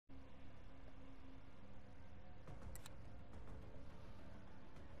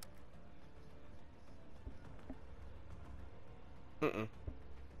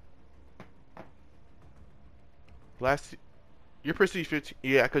Last, you're Prestige 15.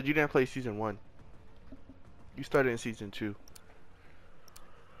 Yeah, because you didn't play Season 1. You started in Season 2.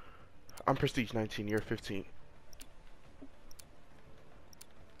 I'm Prestige 19, you're 15.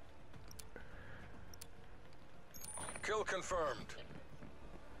 Kill confirmed.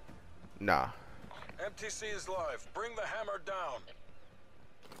 Nah. MTC is live. Bring the hammer down.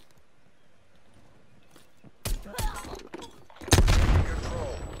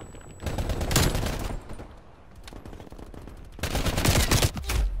 Control.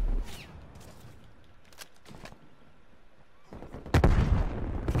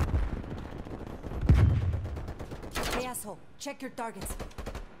 Hey asshole, check your targets.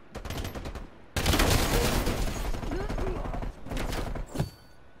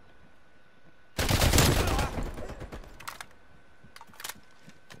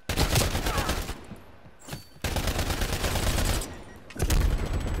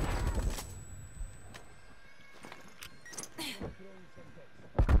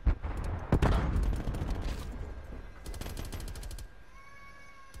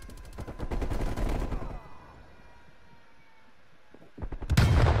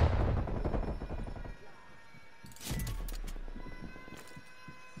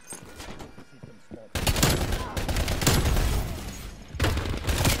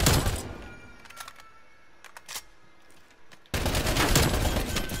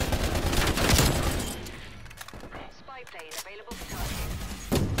 Plane available for targeting.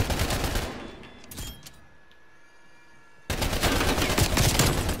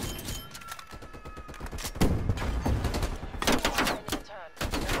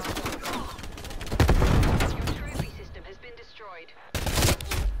 Your trophy system has been destroyed.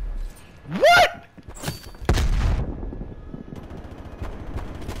 What?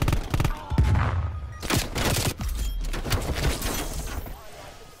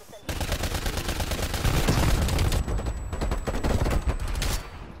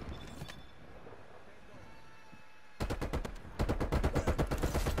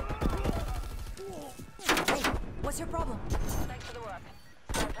 What's your problem? Thanks for the work.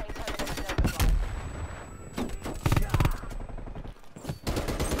 Plane terminated overflight.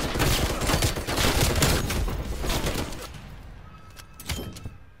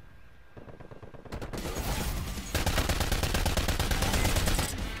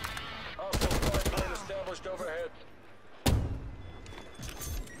 Hostile spy plane established overhead.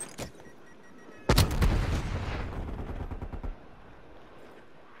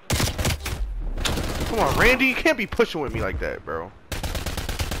 Come on, Randy, you can't be pushing with me like that, bro.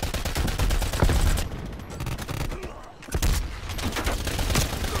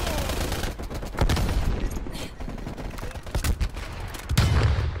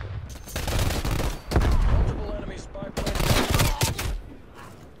 Multiple enemy spy planes.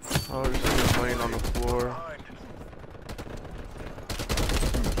 Oh, you see a plane on the floor. Behind.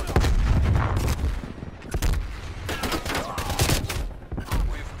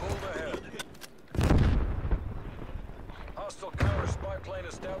 We've pulled ahead. Hostile counter spy plane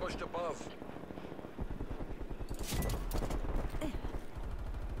established above.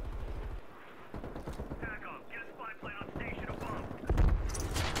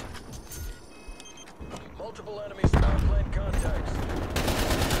 Multiple enemy spy plane contacts.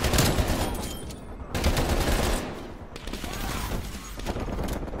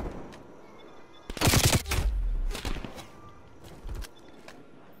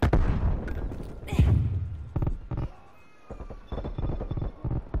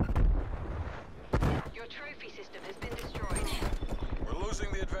 Your trophy system has been destroyed. We're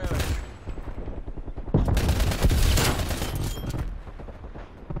losing the advantage.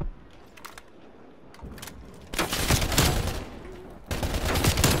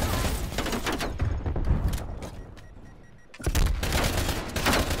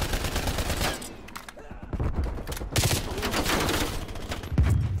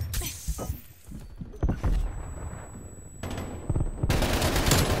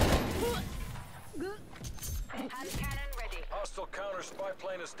 Hand cannon ready. Hostile counter spy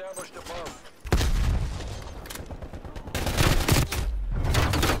plane established above.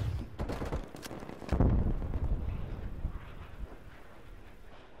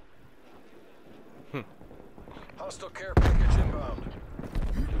 Hostile care package inbound.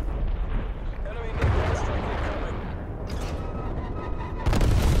 Enemy new airstrike incoming.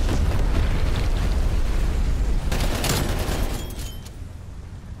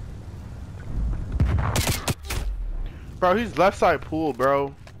 Bro, he's left side pool,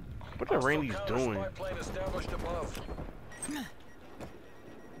 bro. What the Hostile Randy's counter doing? Spy plane established above.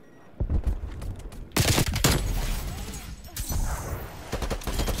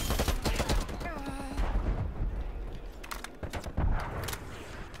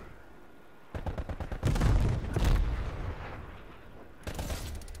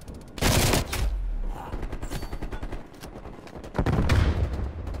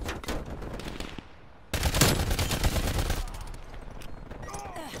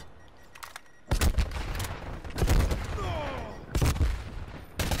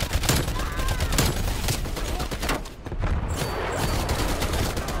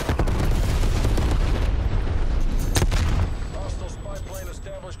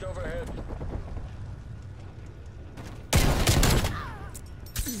 established overhead.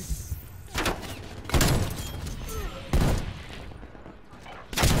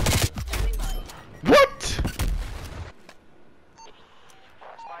 What?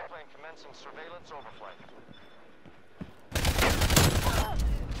 Spy plane commencing surveillance overflight.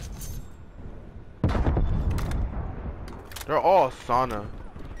 They're all sauna.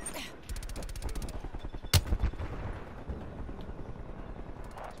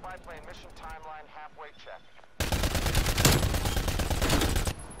 Spy plane mission timeline halfway check.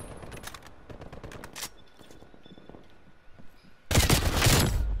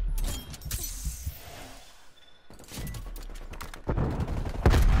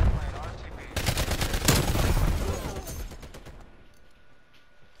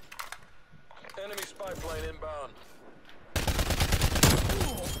 Enemy spy plane inbound.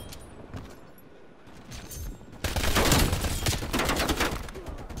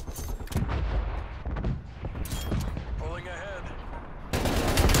 Pulling ahead.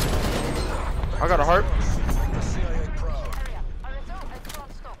 I got a heart. Make the CIA proud. Area. RSO has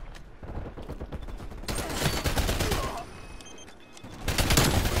crossed stop.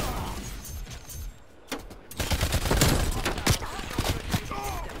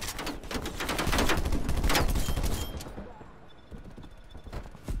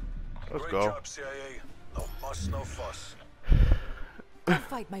 Let's Great go. job, CIA. No muss, no fuss. Good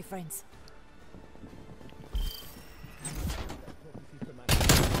fight, my friends.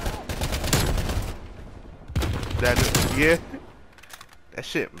 That yeah. That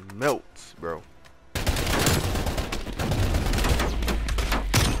shit melts, bro.